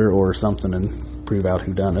gets better or something and prove out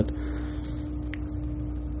who done it.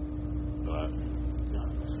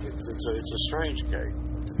 It's a strange case.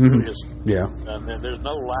 It really is. Yeah. And there's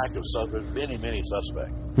no lack of suspects. There's many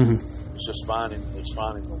suspects. It's just finding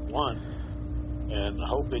the one and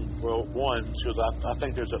hoping. Well, one, because I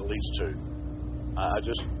think there's at least 2. I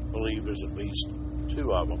just believe there's at least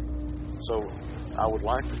 2 of them. So I would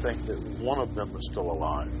like to think that one of them is still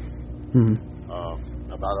alive.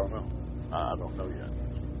 But I don't know. I don't know yet.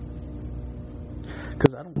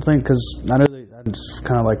 Because I know it's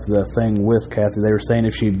kind of like the thing with Kathy. They were saying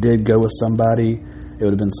if she did go with somebody, it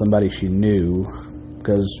would have been somebody she knew.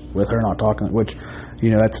 Because with her not talking, which,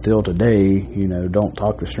 that's still today, don't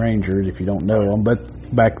talk to strangers if you don't know them. But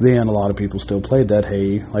back then, a lot of people still played that,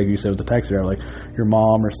 hey, like you said with the taxi driver, like your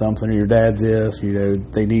mom or something, or your dad's this,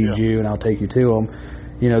 they need you and I'll take you to them.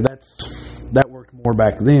 That worked more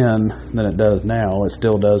back then than it does now. It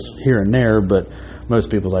still does here and there, but most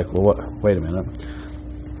people's like, well, wait a minute.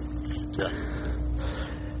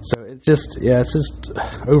 So it's just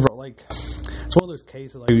overall, like, it's one of those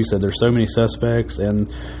cases, like you said, there's so many suspects, and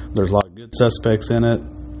there's a lot of good suspects in it,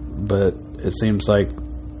 but it seems like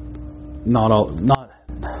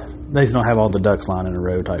they just don't have all the ducks lined in a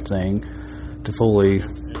row type thing to fully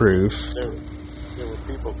prove. there were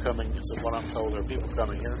people coming. So what I'm told, there were people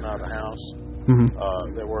coming in and out of the house.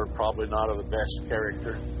 That were probably not of the best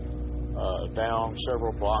character. Down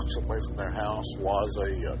several blocks away from their house was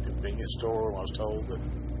a convenience store. And I was told that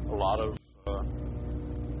a lot of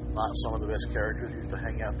not some of the best characters used to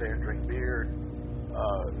hang out there and drink beer.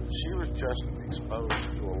 She was just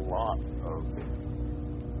exposed to a lot of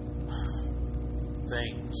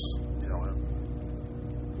things, and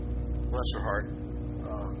bless her heart,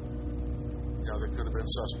 there could have been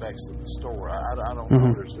suspects in the store. I don't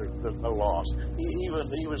know. There's no loss.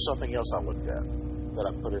 Even something else I looked at that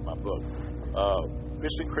I put in my book.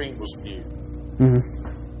 Krispy Kreme was new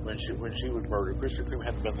when she was murdered. Krispy Kreme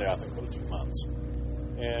hadn't been there, I think, but a few months.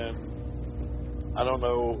 And I don't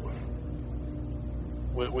know,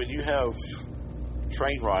 when you have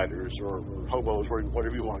train riders or hobos, or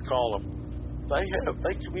whatever you want to call them,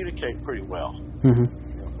 they communicate pretty well from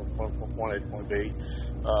point A to point B.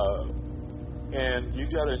 And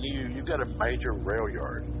you've got a major rail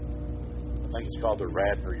yard. I think it's called the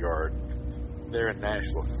Radnor Yard. There in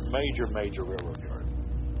Nashville, major railroad yard.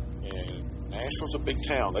 And Nashville's a big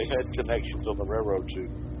town. They had connections on the railroad to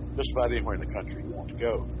just about anywhere in the country you want to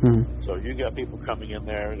go. So you got people coming in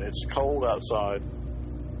there, and it's cold outside.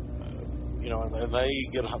 And they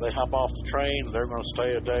hop off the train, and they're going to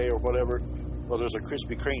stay a day or whatever. Well, there's a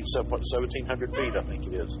Krispy Kreme 1,700 feet, I think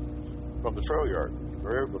it is, from the trail yard,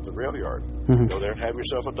 with the rail yard. Go there and have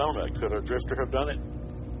yourself a donut. Could a drifter have done it?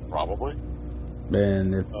 Probably.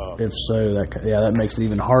 And if so, that makes it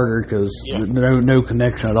even harder because no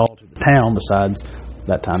connection at all to the town besides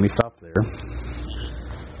that time he stopped there.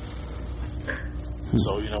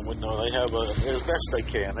 So when they have as best they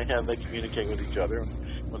can, they communicate with each other.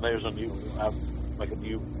 When there's a new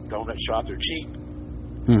donut shop, they're cheap.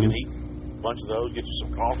 You can eat a bunch of those, get you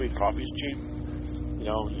some coffee. Coffee's cheap.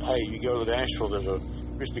 Hey, you go to Nashville, there's a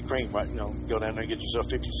Krispy Kreme, right? Go down there and get yourself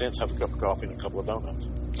 50 cents, have a cup of coffee and a couple of donuts.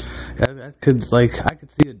 I could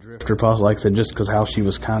see a drifter possibly, like I said, just because how she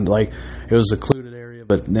was kind of it was a secluded area,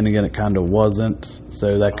 but then again, it kind of wasn't. So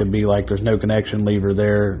that could be there's no connection, leave her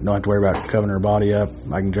there, don't have to worry about covering her body up.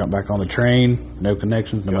 I can jump back on the train, no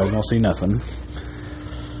connections, nobody's going to see nothing.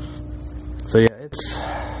 So it's.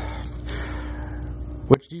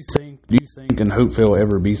 Which do you think can Hopeville will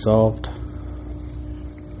ever be solved?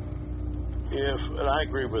 And I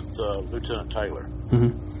agree with Lieutenant Taylor.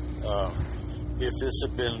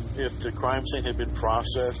 If the crime scene had been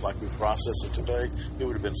processed like we process it today, it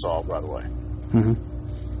would have been solved right away.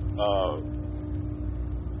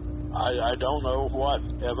 I don't know what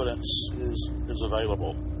evidence is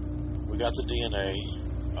available. We got the DNA.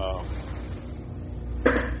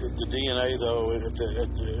 The DNA, though,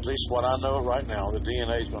 at least what I know right now, the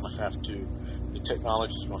DNA is going to the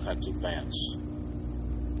technology is going to have to advance.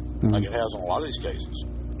 Like it has on a lot of these cases.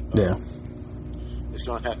 It's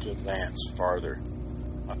going to have to advance farther.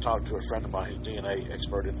 I talked to a friend of mine, who's a DNA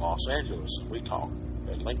expert in Los Angeles, and we talked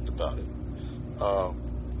at length about it.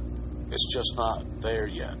 It's just not there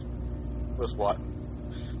yet with what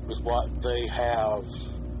they have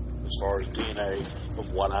as far as DNA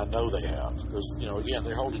of what I know they have. Because, again,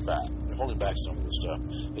 they're holding back. They're holding back some of the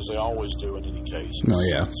stuff, as they always do in any case. Oh,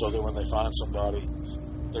 yeah. So that when they find somebody,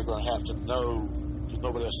 they're going to have to know.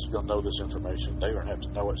 Nobody else is going to know this information. They're going to have to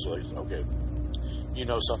know it. So they say, okay, you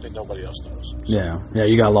know something nobody else knows. So, yeah.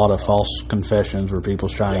 You got a lot of false confessions where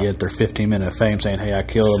people's trying to get their 15-minute of fame, saying, "Hey, I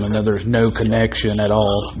killed him," and then there's no connection at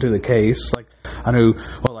all to the case. Like I know,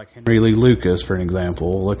 like Henry Lee Lucas, for an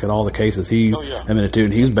example. Look at all the cases he admitted to,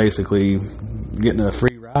 and he's basically getting a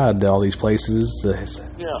free ride to all these places.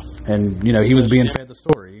 And he was being fed the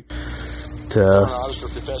story. I was for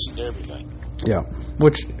confessing to everything. Yeah,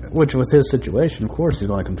 which with his situation, of course, he's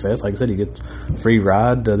going to confess. Like I said, he gets free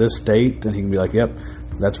ride to this state, and he can be like, "Yep,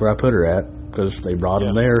 that's where I put her at," because they brought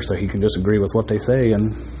him there, so he can just agree with what they say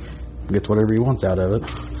and gets whatever he wants out of it.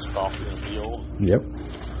 It's coffee and a meal. Yep.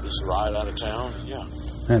 Just ride out of town. Yeah.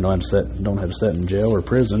 And don't have to sit in jail or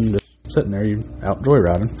prison. Just sitting there, you out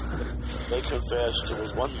joyriding. They confessed. It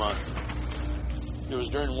was 1 month. It was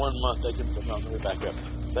during 1 month they confessed. No, let me back up.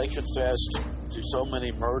 They confessed to so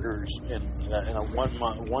many murders in a 1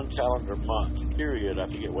 month, one calendar month period. I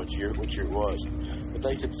forget what year it was, but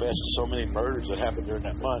they confessed to so many murders that happened during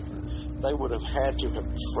that month. They would have had to have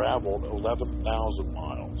traveled 11,000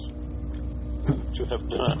 miles to have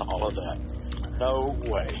done all of that. No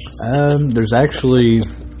way. There's actually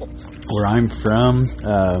where I'm from,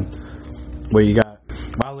 where you got.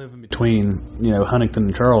 I live in between, Huntington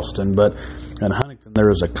and Charleston, but in Huntington there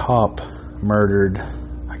was a cop murdered.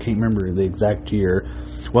 I can't remember the exact year.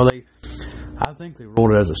 Well, I think they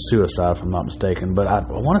ruled it as a suicide, if I'm not mistaken. But I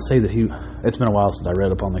want to say that it's been a while since I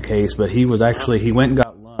read up on the case, but he went and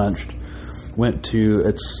got lunched, went to,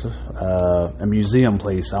 a museum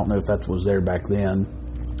place. I don't know if that was there back then,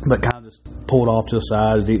 but kind of just pulled off to the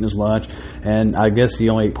side, was eating his lunch, and I guess he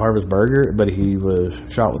only ate part of his burger, but he was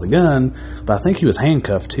shot with a gun, but I think he was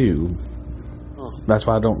handcuffed too. That's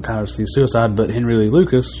why I don't kind of see suicide, but Henry Lee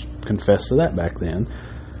Lucas confessed to that back then.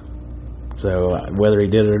 So whether he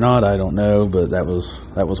did it or not, I don't know, but that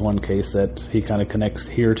was one case that he kind of connects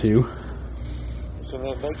here to. So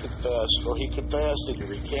they confessed, or he confessed, and he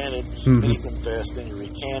recanted, then he confessed, then he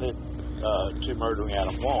recanted to murdering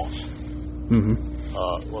Adam Walsh.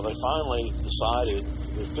 Well, they finally decided,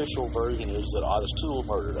 the official version is that Otis Toole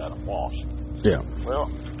murdered Adam Walsh. Yeah. Well,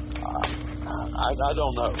 I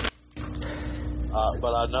don't know.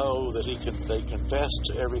 But I know that they confessed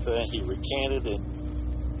to everything, he recanted,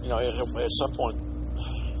 and at some point,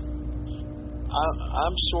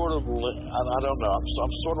 I'm sort of, I don't know,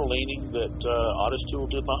 I'm sort of leaning that Otis Toole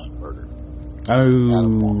did not murder.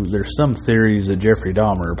 Oh, there's some theories that Jeffrey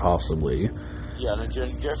Dahmer possibly. Yeah, and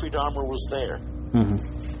Jeffrey Dahmer was there.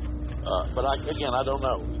 But I don't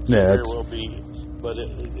know. Yeah, there will be, but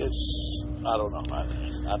it's, I don't know.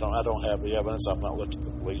 I don't have the evidence. I've not looked at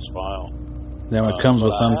the police file. Now it comes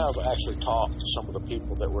with some. I have actually talked to some of the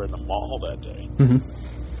people that were in the mall that day.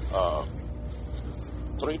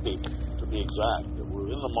 3 people, to be exact, that were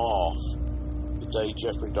in the mall the day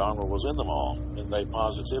Jeffrey Dahmer was in the mall, and they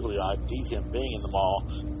positively ID'd him being in the mall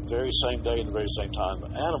the very same day and the very same time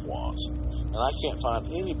that Adam was. And I can't find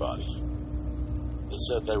anybody that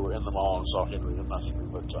said they were in the mall and saw Henry, and not Henry,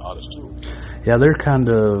 but Otis Toole. Yeah, they're kind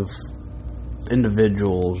of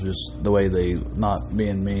individuals, just the way they, not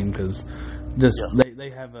being mean, because they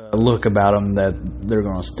have a look about them that they're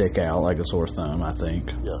going to stick out like a sore thumb, I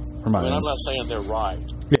think. Yeah. I'm not saying they're right.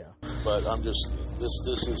 Yeah. But I'm just,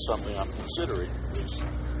 this is something I'm considering.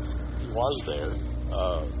 He was there.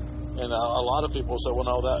 And a lot of people say, well,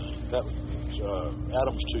 no, that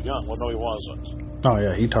Adam's too young. Well, no, he wasn't. Oh,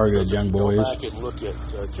 yeah, he targeted young boys. Go back and look at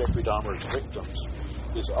Jeffrey Dahmer's victims.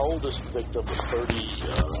 His oldest victim was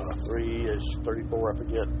 33-ish, 34, I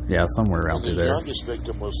forget. Yeah, somewhere around through there. His youngest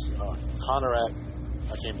victim was Conorak,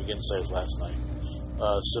 I can't begin to say his last name,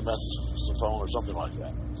 Semethphone or something like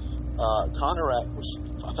that. Conorak was,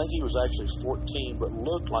 I think he was actually 14, but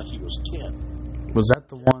looked like he was 10. Was that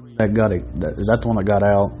the one that got it? Is that the one that got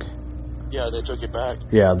out? Yeah, they took it back.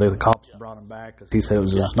 Yeah, the cops brought him back because he said it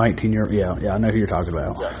was his 19-year. Yeah, I know who you're talking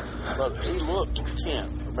about. Yeah, but he looked 10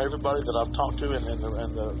 from everybody that I've talked to and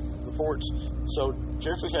the reports. So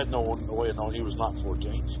Jeffrey had no way of knowing he was not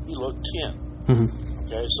 14. He looked 10.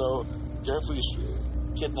 Okay, so Jeffrey's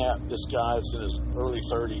kidnapped this guy that's in his early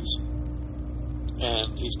 30s, and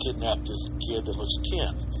he's kidnapped this kid that looks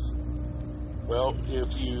 10. Well,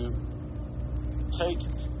 if you take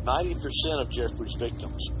 90% of Jeffrey's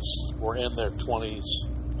victims were in their 20s,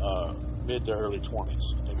 mid to early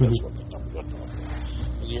 20s. I think that's what the number got.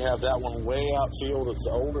 And you have that one way outfield. It's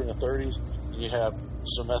older in the 30s. And you have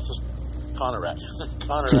Conorak,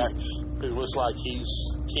 who looks like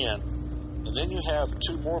he's 10. And then you have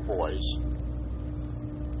 2 more boys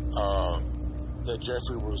that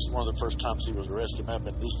Jeffrey was, one of the first times he was arrested, might have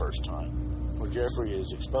been the first time, where Jeffrey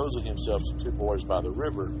is exposing himself to 2 boys by the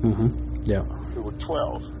river. Yeah. Who were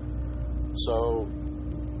 12. So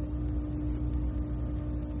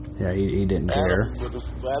yeah, he didn't care.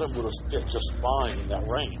 Adam would have fit just fine in that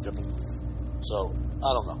range. I mean, so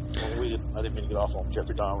I don't know. I didn't mean to get off on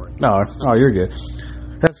Jeffrey Dahmer. No, you're good.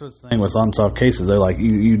 That's what's the thing with unsolved cases. They're like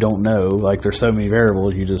you don't know. Like there's so many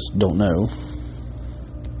variables, you just don't know.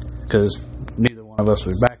 Because neither one of us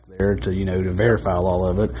was back there to verify all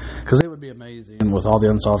of it. Because it would be amazing with all the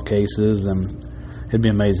unsolved cases, and it'd be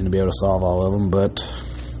amazing to be able to solve all of them. But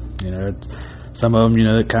some of them,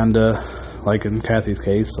 it kind of, like in Kathy's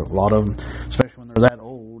case, a lot of them, especially when they're that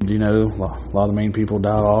old, a lot of the main people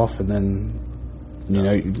died off, and then,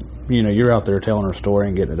 you're out there telling her story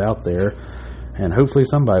and getting it out there, and hopefully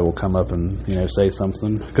somebody will come up and, say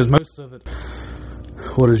something, because most of it,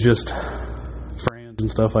 is just friends and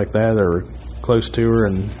stuff like that that are close to her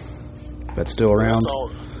and that's still around.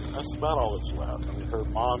 That's about all that's left. I mean, her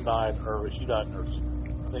mom died early. She died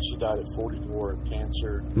I think she died at 44 of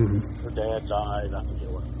cancer. Her dad died. I forget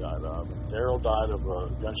what he died of. Daryl died of a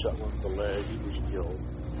gunshot wound to the leg. He was killed.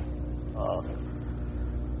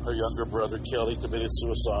 Her younger brother, Kelly, committed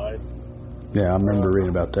suicide. Yeah, I remember reading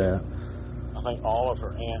about that. I think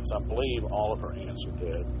I believe all of her aunts are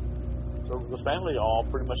dead. So the family all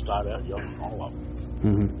pretty much died out young, all of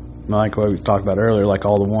them. Like what we talked about earlier, like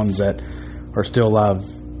all the ones that are still alive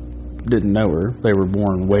didn't know her. They were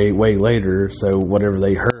born way later, so whatever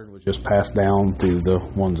they heard was just passed down through the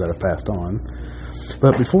ones that have passed on.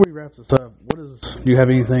 But before we wrap this up, do you have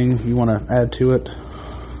anything you want to add to it?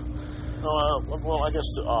 Well, I guess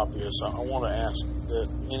the obvious. I want to ask that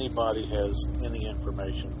anybody has any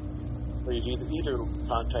information, please either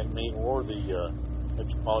contact me or the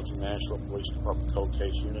Metropolitan Nashville Police Department Cold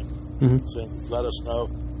Case Unit. So let us know.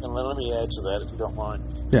 And let me add to that, if you don't mind.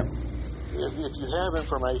 Yeah. If you have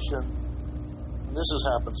information, and this has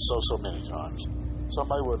happened so many times,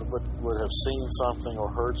 somebody would have seen something or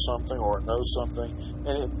heard something or knows something,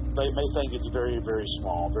 and they may think it's very, very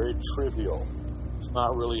small, very trivial. It's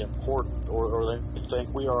not really important, or they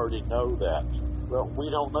think we already know that. Well, we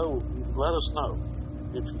don't know. Let us know.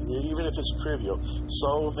 Even if it's trivial.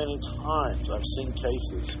 So many times I've seen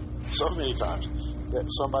cases, so many times, that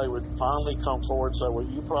somebody would finally come forward and say, well,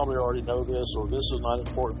 you probably already know this, or this is not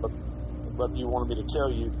important, but you wanted me to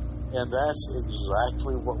tell you. And that's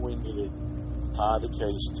exactly what we needed to tie the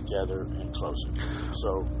case together and close it.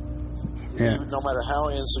 So no matter how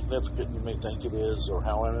insignificant you may think it is, or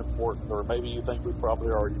how unimportant, or maybe you think we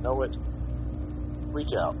probably already know it,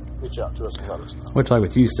 reach out to us and let us know. Which, like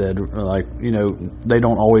what you said, they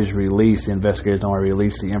don't always release, the investigators don't always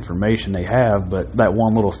release the information they have, but that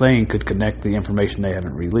one little thing could connect the information they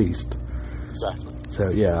haven't released. Exactly. So,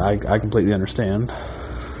 yeah, I completely understand.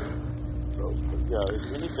 So, yeah,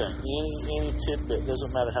 anything, any tidbit,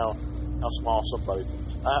 doesn't matter how small somebody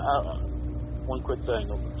thinks. One quick thing,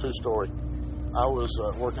 a true story. I was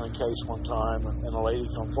working a case one time, and a lady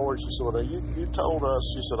come forward. She said, well, you told us,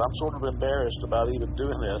 she said, I'm sort of embarrassed about even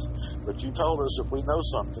doing this, but you told us if we know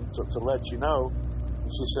something to let you know. And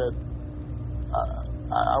she said,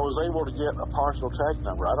 I was able to get a partial tag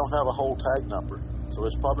number. I don't have a whole tag number, so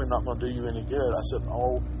it's probably not going to do you any good. I said,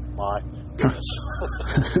 oh my goodness.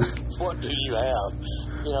 What do you have?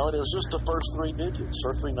 And it was just the first 3 digits,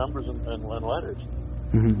 or 3 numbers and letters.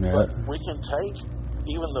 Mm-hmm, yeah. But we can take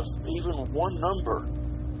even one number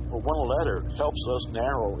or one letter helps us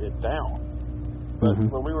narrow it down. But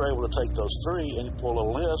when we were able to take those 3 and pull a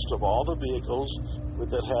list of all the vehicles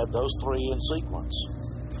that had those 3 in sequence,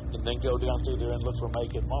 and then go down through there and look for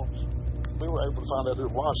make and model, we were able to find out who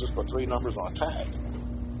it was just by 3 numbers on a tag.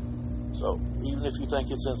 So even if you think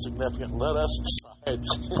it's insignificant, let us decide.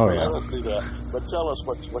 Let us do that. But tell us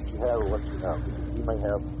what you have or what you know. You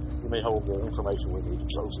may hold the information we need to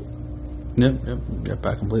close it. Yep,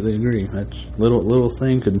 I completely agree. That little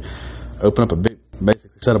thing could open up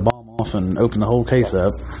basically set a bomb off and open the whole case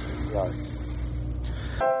up. Right.